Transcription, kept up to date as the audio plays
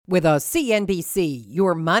With a CNBC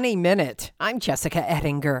Your Money Minute, I'm Jessica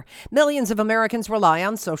Ettinger. Millions of Americans rely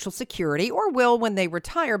on Social Security, or will when they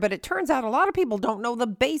retire, but it turns out a lot of people don't know the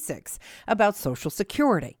basics about Social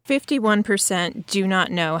Security. 51% do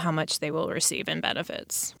not know how much they will receive in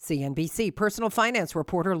benefits. CNBC personal finance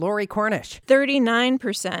reporter Lori Cornish.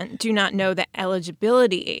 39% do not know the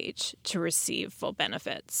eligibility age to receive full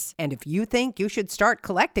benefits. And if you think you should start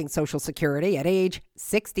collecting Social Security at age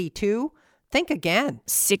 62, think again.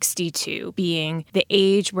 62 being the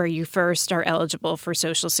age where you first are eligible for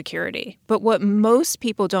Social Security. But what most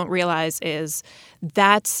people don't realize is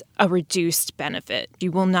that's a reduced benefit.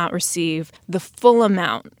 You will not receive the full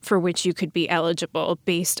amount for which you could be eligible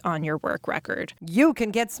based on your work record. You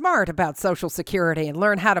can get smart about Social Security and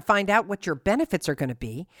learn how to find out what your benefits are going to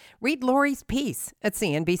be. Read Lori's piece at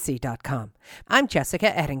CNBC.com. I'm Jessica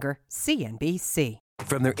Ettinger, CNBC.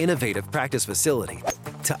 From their innovative practice facility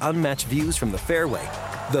to unmatched views from the fairway,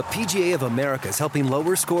 the PGA of America is helping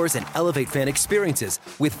lower scores and elevate fan experiences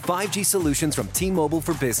with 5G solutions from T-Mobile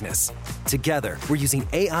for Business. Together, we're using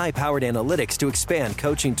AI-powered analytics to expand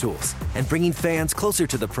coaching tools and bringing fans closer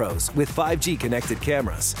to the pros with 5G connected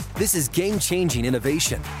cameras. This is game-changing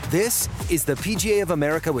innovation. This is the PGA of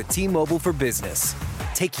America with T-Mobile for Business.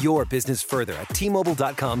 Take your business further at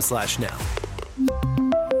T-Mobile.com/now.